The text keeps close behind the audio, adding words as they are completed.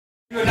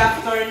Good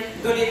afternoon,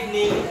 good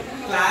evening,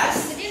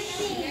 class. Good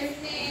evening.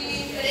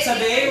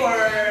 Today,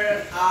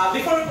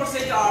 before we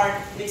proceed to our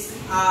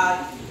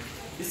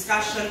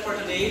discussion for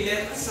today,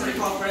 let's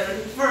recall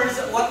first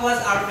what was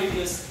our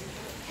previous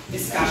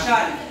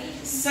discussion.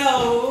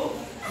 So,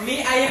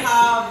 I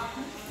have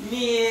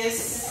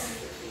Miss.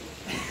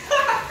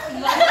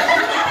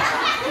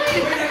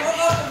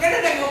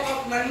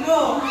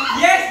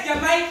 Yes,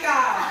 Jamaica.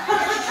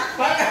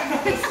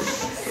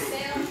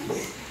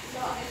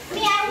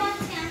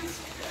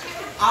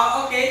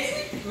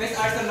 Okay, Miss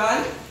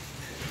Arsenal.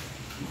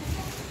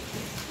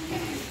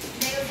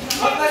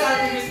 What was our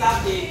previous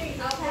topic?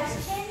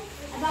 Question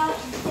about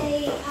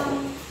the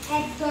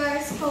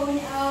Edgar's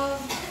cone of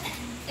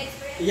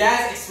experience.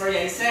 Yes,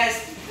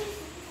 experiences.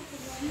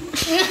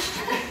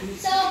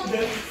 So,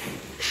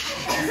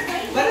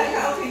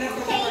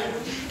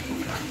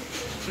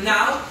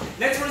 now,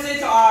 let's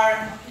proceed to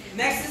our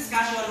next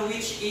discussion,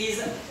 which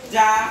is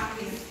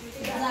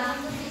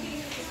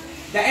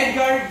the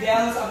Edgar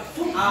deals of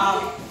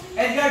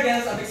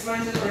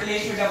experiences in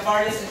relation to the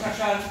various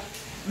instruction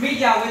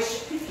media,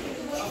 which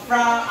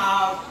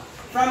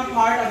from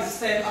part of the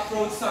system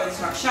approach to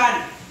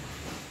instruction.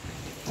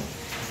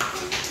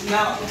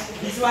 Now,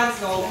 this one,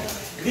 so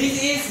this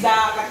is the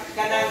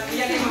approach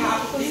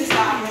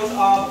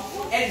of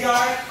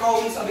Edgar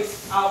cones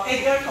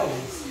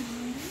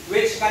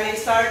which can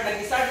start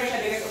siya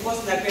direct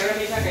ubos na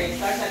pyramid siya kay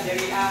start sa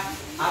diri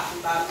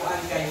kuan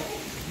kay.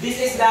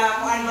 This is the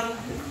kuan man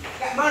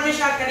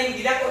siya kaning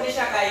gidako ni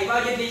siya kay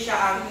budget din siya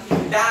ang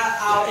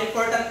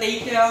important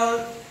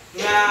detail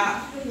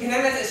nga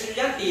kinahanglan sa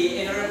estudyante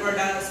in order for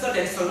the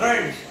students to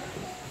learn.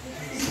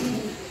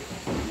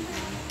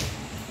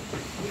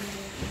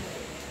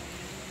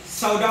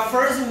 So the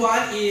first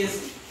one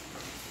is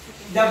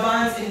the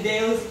bonds and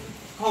Dale's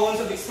cones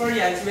of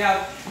experience. We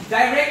have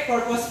direct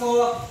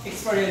purposeful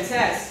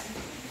experiences.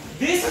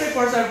 These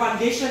reports are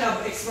foundation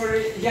of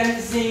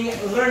experiencing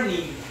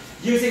learning.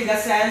 Using the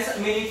sense,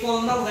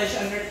 meaningful knowledge,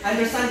 and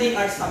understanding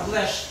are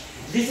established.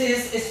 This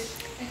is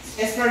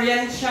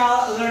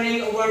experiential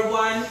learning where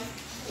one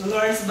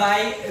learns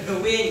by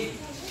doing.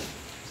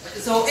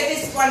 So it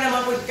is one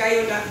naman po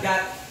kayo na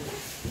that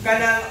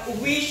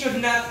we should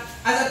not,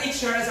 as a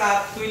teacher, as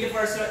a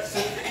 21st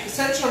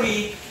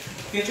century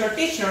future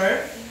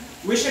teacher,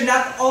 we should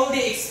not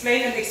only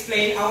explain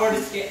our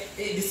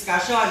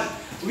discussion.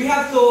 We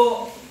have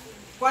to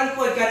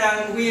konpod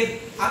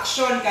with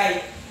action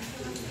kay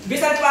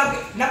bisan pag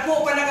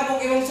napo pa nakabok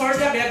imong source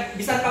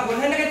bisan pag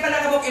 100 pa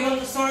nakabok imong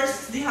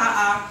source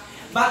diha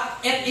but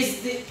it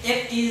is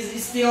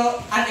still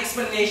an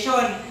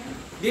explanation.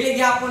 Dili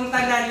gyapon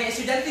tanan nga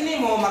estudyante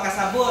nimo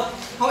makasabot.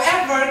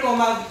 However, kung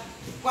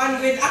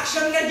with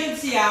action na jud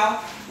siya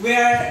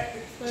where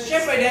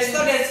syempre the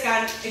students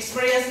can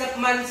experience na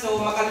man, so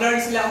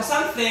maka-learn sila og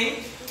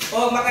something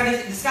o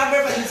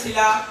maka-discover pa din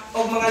sila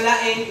og mga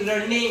laing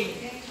learning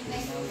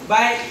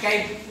by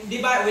kay di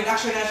ba with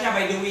action na siya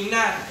by doing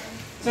na.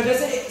 So the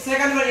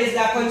second one is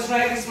the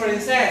construct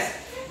experiences.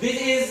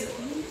 This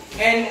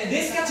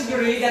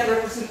category that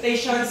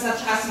representations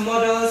such as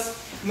models,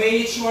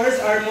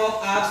 miniatures, or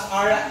mock-ups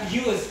are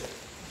used.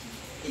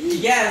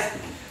 Yes,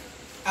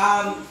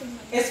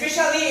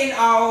 especially in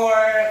our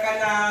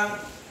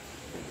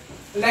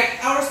like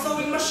our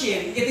sewing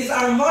machine, it is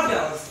our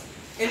models.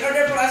 In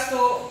order for us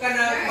to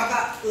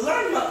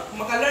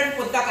maka-learn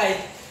po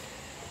takay.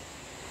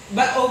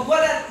 But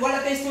wala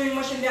tayo sewing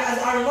machine niya as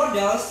our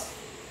models.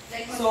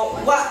 So,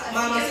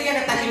 sige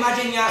na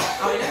imagine niya,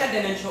 ilan na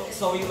din ang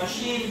sewing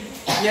machine.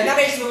 Yan na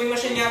kayo sewing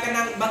machine niya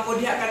kanang bako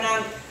diha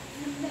kanang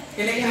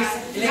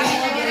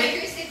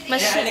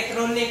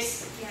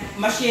electronics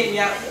machine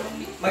niya.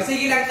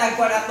 Magsige lang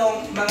tagkuan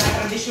atong mga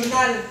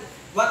traditional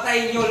what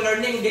ay new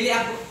learning, dili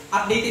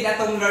updated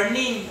atong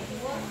learning.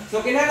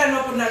 So, kinahanglan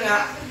mo po na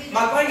nga,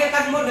 magkuhan ka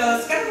tag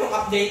models, kan mo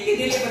update,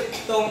 dili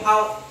itong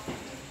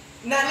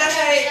na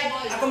siya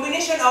a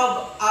combination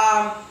of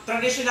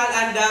traditional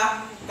and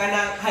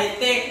kanang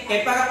high-tech.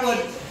 Kay para po,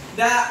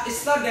 the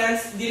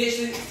students, dili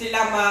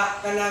sila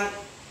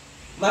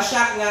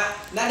ma-shock nga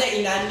nada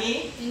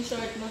inani. In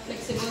short,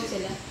 ma-flexible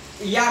sila.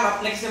 Yeah,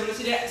 ma-flexible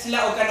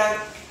sila o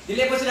kanang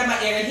dili po sila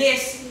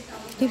ma-erehis.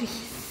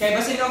 Kay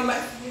basin nung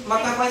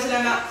magkakuha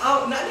sila na,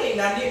 nada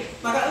inani,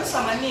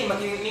 mag-aunsa man ni,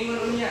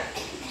 magkiningon niya.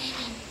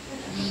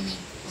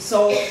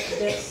 So,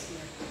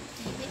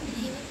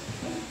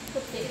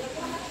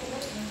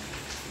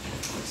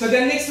 so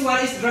the next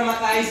one is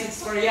dramatized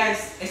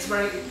experiences.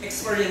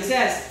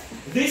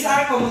 These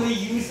are commonly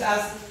used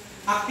as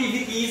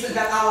activities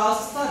that allow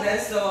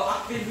students to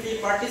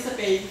actively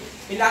participate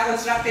in a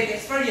constructed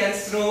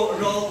experience through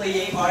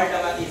role-playing or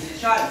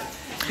dramatization.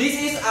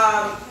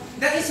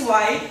 That is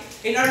why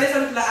in our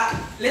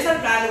lesson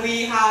plan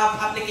we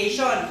have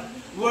application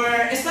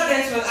where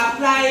students will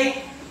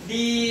apply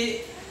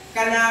the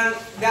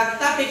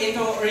topic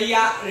into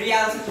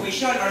real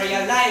situation or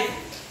real life.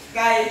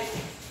 Kay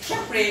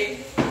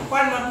syempre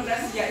kuan man pud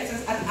siya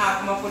isas an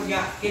app mapud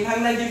nga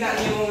kinahanglan jud na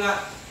nimo nga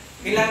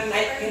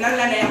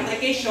kinahanglan na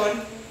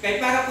application kay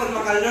para pud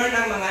maka-learn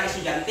ang mga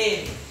estudyante.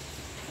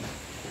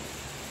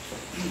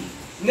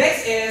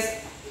 Next is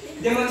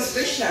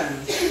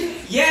demonstration.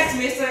 Yes,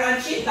 Mr.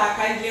 Anchita,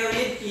 kindly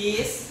read,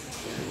 please.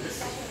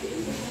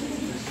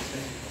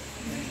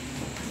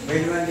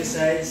 When one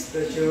decides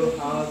to show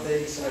how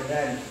things are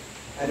done,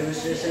 a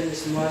demonstration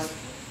is most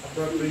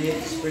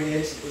appropriate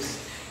experience.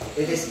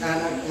 It is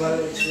an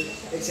actual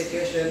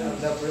execution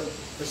of the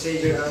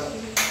procedure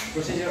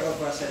or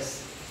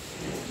process.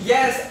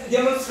 Yes,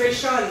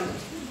 demonstration.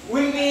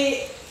 When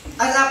we,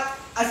 as a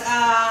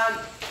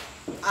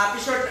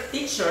picture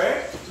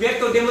teacher, we have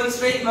to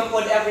demonstrate man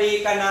pod every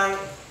kanang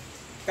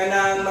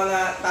mga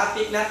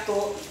topic na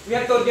to. We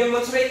have to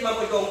demonstrate man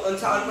pod kung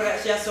unsaon pa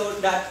siya so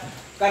that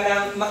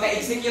kanang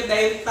maka-execute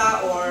dayon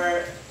ta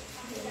or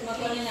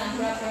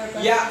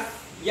yeah,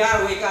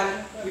 we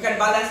can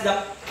balance the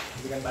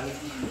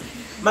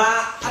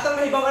atong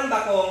mahibawan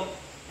ba kung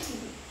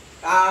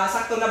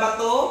sakto na ba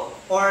to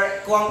or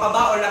kuwang pa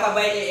ba or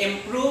napabay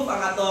i-improve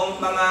ang atong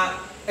mga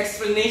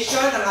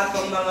explanation, ang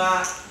atong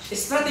mga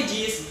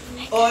strategies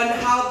on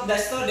how the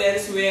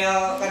students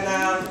will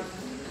kanang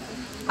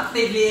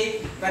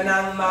actively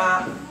kanang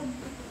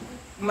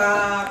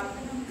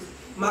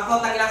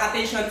makot ang ilang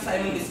attention sa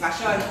imong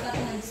discussion.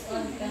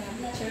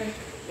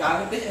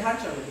 Yeah,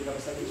 hands-on, hindi ka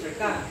basta teacher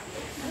ka.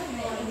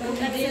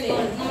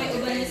 May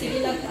uban na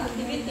sila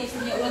activities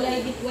niya, wala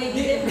way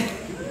din.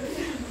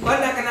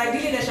 Wala ka na,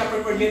 dili na siya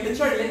prepared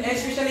teacher,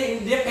 especially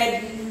in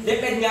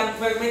depend nga,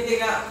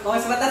 permitting nga, kung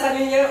sa batasan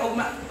ninyo,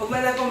 ug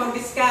man ako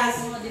mag-discuss.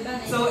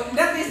 So,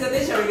 that is the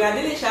teacher nga,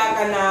 dili siya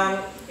ka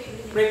ng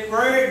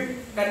prepared,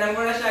 ka nang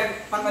muna siya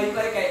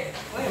pakoy-koy kay,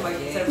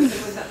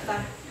 mag-service mo sa ta.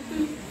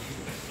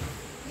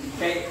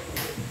 Okay.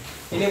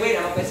 Anyway,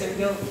 naman-question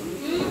nyo.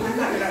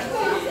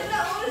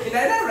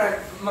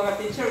 Kinala mga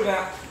teacher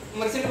nga,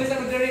 mag-service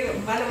ako diri,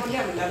 paano mo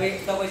niya?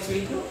 Lagi ito ko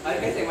sweldo. Ay,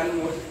 kasi man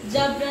mo.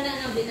 Job na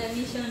na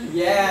mission.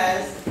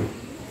 Yes.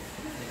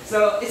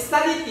 So,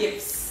 study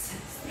tips.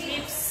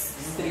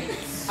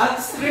 At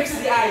strips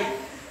di ay.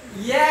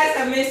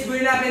 Yes, Miss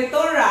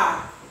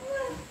Buenaventura.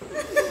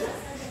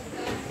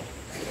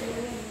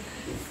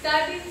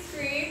 Study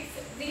strips.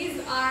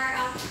 These are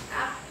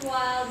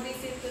actual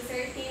visit to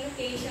certain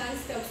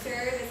locations to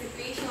observe a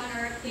situation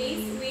or a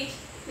place which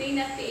may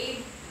not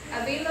be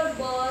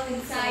available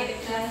inside the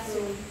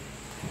classroom.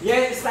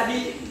 Yes,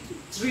 study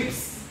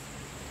trips.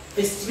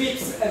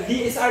 Trips.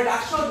 These are the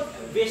actual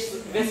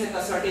visit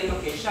a certain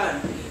location.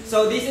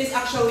 So this is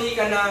actually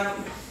kanang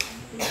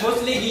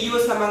mostly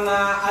used sa mga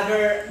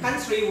other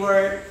country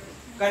where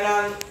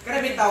kanang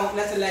bitaw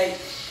na sila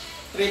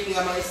trip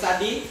nga mga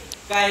study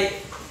kay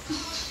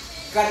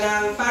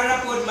kanang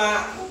para pod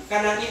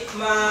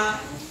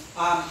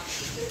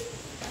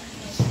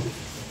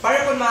para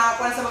pod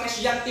kuan sa mga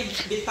estudyante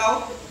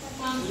bitaw.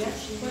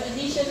 For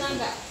addition lang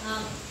ka,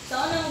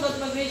 sa unang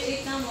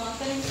mag-grade 8 na mo, ang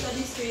kaning study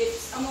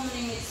strips, amo man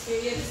yung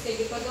experience kay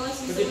gipagawas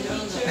mi sa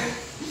teacher.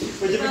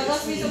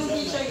 Gipagawas mi sa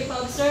teacher,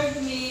 gipa-observe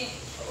mi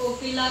o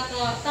pila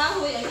ka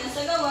tahoy ang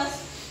nasa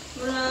gawas,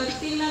 murag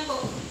pila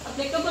ko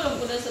applicable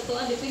ang pula sa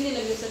tuwa, depende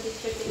lang sa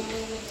teacher kung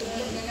ano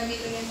nagtulog.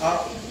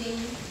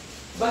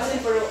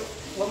 Basin pero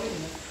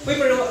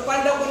pero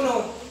paano ko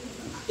no?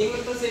 Ingon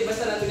to si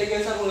basta na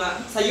tulad sa ko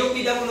nga sa UP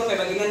daw ko no kay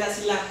bagina na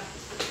sila.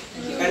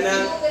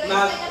 Kanang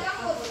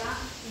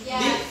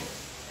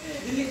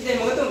Dili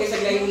mo to kay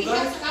sa glayong ko.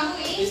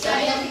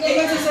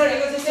 Ingon si Sir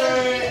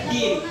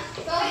Dean.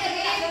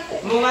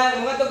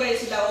 Mga to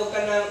guys sila og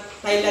kanang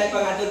Thailand pa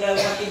nga to daw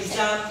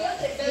mag-exam.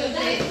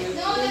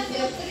 No, that's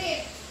field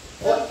trip.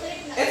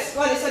 It's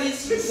called study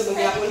strips sa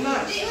mga ako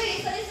na. Study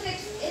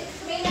strips, it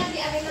may not be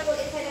available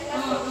inside the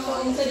classroom. So,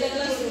 Inside the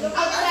classroom.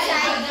 Outside.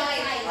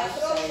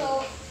 So,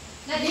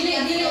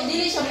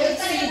 Dili siya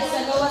mag-exceed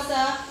sa gawas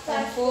sa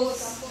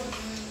campus.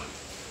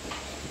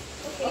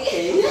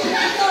 Okay.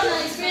 Ito na,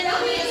 experience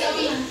ako yun sa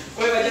akin.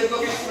 Uy, badyan ko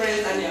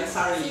experience ano yan,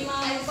 sorry. Si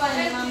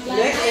Ma'am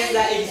Next is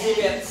the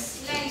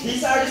exhibits.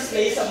 These are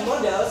displays of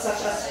models such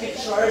as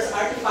pictures,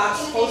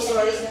 artifacts,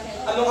 posters,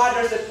 among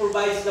others that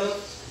provides the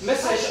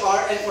message or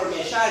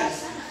information.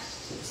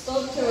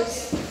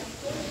 Sculptures.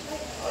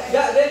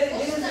 Yeah,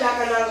 this is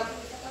like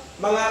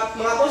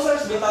mga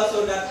posters bitaw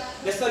so that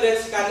the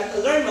students can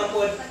learn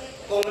mapod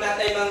kung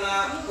natay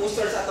mga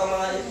posters atong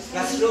mga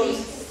classrooms.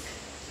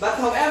 But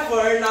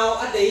however,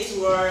 nowadays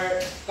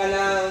we're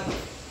kanang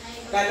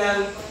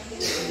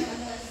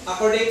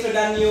according to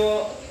the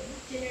new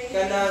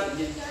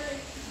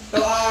to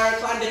our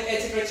conduct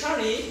ed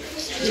secretary,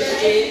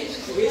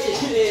 which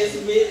is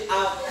with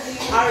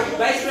our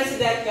vice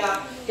president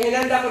ka,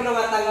 kinahanglan ko na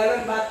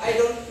matanggalan but I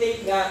don't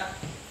think na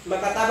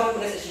makatabang ko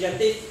na sa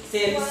estudyante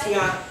since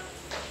nga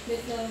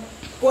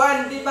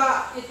kuan di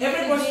ba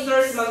every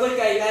posters magul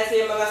kay dahil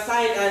sa mga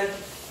sign and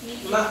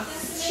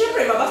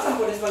syempre mabasa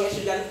po sa mga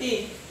estudyante.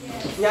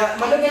 Nya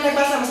madugay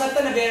nagbasa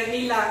masabtan na ber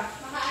nila.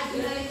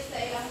 maka-advise sa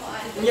ilang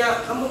kuan. Nya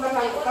amo ka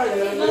kang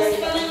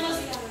Mas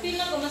feel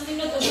ako, mas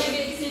tingnan ko sa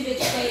exhibit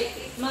kay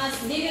mas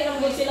dili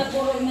lang gud sila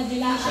puro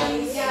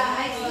imagination.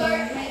 Yeah, I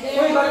score.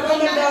 Uy, bago ka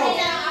lang daw.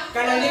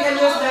 Kanang nga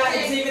news na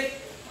exhibit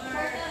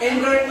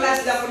indoor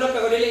class daw kuno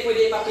pero dili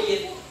pwede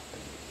ipapilit.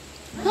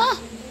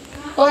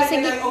 kuan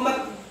sige.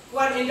 kanang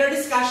kuan in their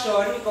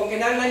discussion kung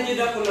kinahanglan jud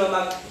ako no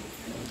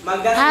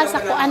Sa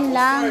kuan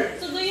lang.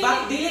 So, do you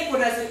Bak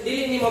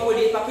dili nimo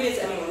pwede ipapilit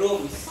sa imong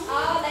rooms.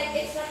 Like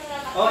it's not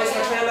Oh,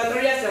 instructional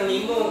materials lang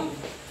nimo.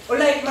 O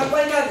like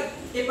magkuan ka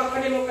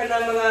ipakuan nimo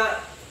kanang mga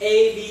A,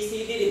 B,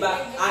 C, D, di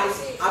ba?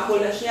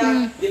 Apple na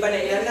siya, di ba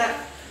na ilan na?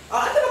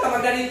 Ato ba ka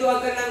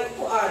magdalituan ka ng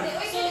kuan?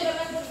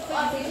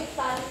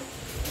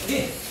 Di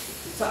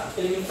sa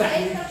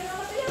elementary.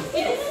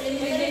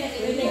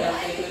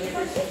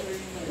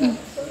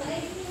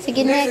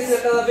 Sige, Next is next. the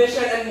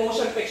television and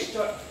motion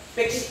pictures.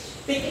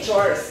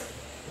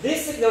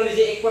 This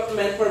technology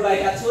equipment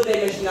provide a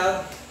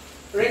two-dimensional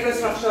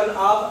reconstruction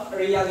of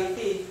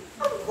reality.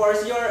 Of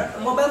course, your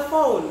mobile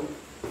phone.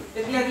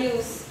 It can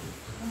use.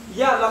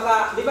 Yeah,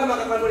 di ba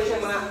makakontrol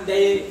siya mga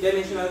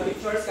dimensional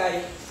pictures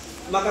kay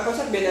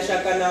makakonsabi na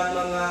siya ka ng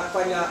mga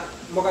kanya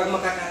mukhang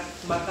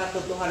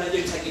makatotohanan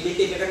yun sa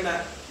gilitid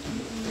na.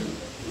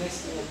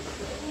 Next.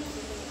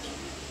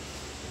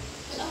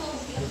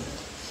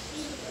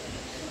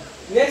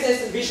 Next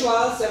is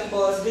visual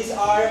symbols. These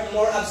are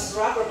more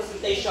abstract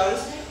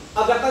representations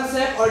of the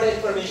concept or the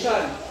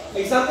information.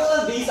 Example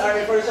of these are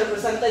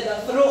represented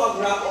through a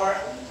graph or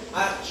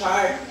a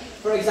chart.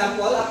 For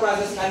example, a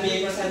process can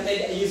be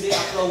presented using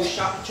a flow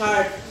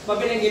chart.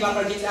 Pabiling iba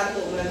para dito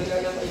ato mga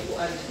nila ng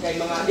ipuan kay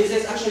mga this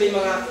is actually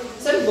mga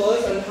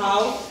symbols on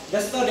how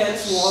the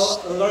students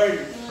will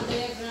learn.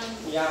 diagram.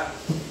 Yeah.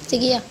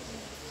 Sige.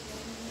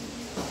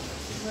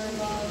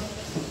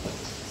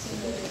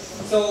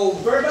 So,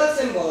 verbal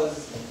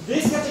symbols.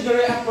 This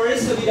category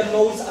appears to be the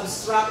most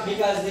abstract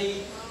because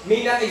they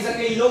may not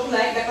exactly look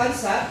like the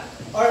concept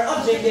or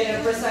object they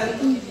represent,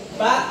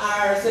 but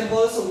are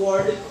symbols,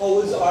 word,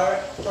 codes, or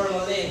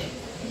formulae.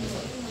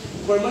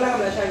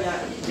 Formula ka siya niya,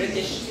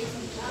 British,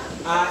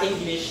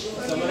 English,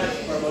 so muna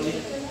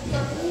formulae.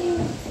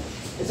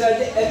 So,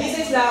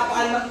 this is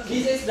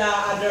the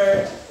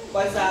other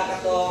sa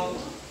katong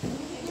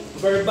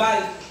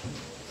verbal.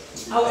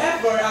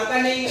 However, ang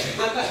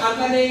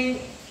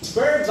kaning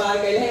verbal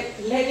kay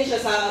lahi siya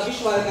sa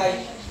visual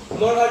kay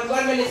more on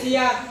kuan man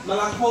siya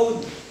mga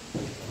code.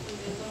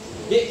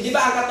 Di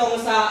ba ang katong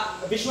sa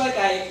visual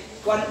kay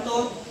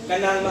kwanto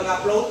kanang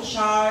mga flow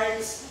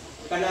charts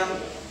kanang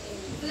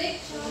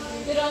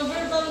Pero ang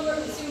verbal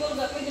word symbol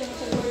ba pwede naman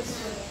siya words.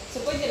 So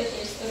pwede na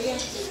siya istorya.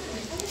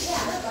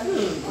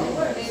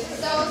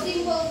 So,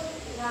 symbol.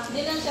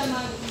 Hindi lang siya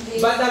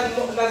but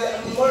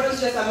more on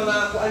siya sa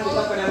mga kuan di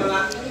ba kanang mga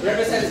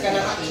represents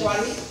kanang actual.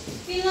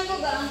 feel na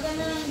ko ba ang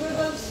kanang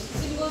verbal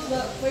symbols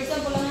ba? For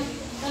example,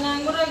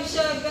 kanang murag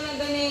siya kanang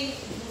ganing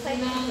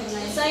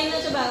sign na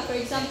siya ba? For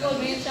example,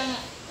 may siya nga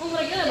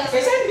murag na ba?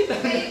 Kay saan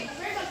bitaw?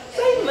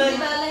 Sign man.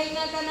 Diba, lahi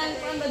nga kanang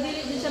kuan ba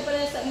dili din siya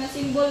pala sa nga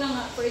symbol na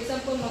nga. For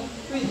example,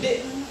 Pwede.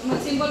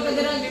 mag-symbol ka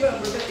dira. Di ba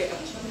verbal kay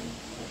actual?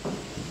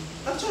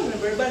 Actual na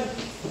verbal.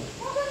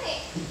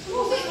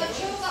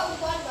 Mag-show ka o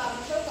kuwan ba?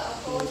 Mag-show ka o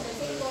codes or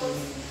symbols.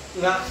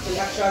 Nga kay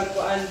actual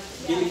kuan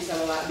dili sa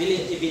mga dili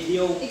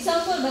i-video.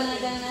 Example ba na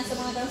ganang sa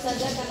mga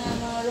kalsada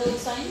kanang mga road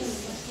signs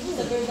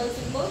sa verbal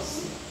symbols?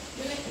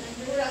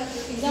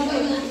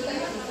 Example na.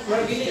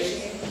 More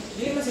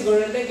dili man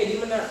siguro na kay di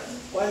man na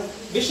kuan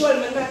visual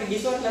man na kay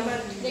gisuot naman.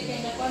 Hindi kaya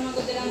na kuan man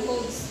ko dirang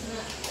codes na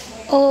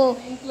Oh.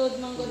 include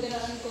man ko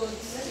dirang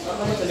codes.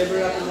 Ako sa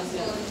liberal na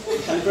siya.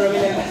 Sa liberal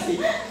na kasi.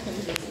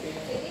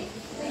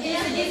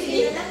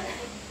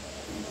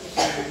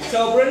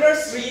 So Brunner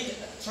Street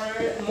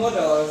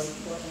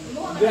models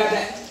we have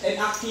an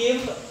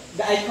active,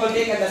 the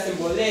iconic, and the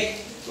symbolic.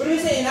 When we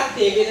say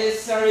inactive, it is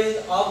a series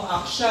of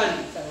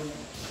action.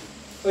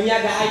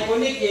 Kunya, the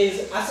iconic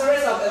is a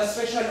series of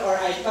illustration or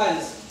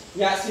icons.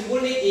 Yeah,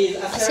 symbolic is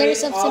a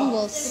series of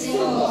symbols.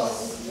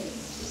 symbols.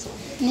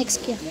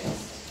 Next, yeah.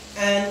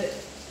 And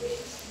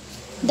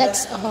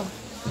That's all.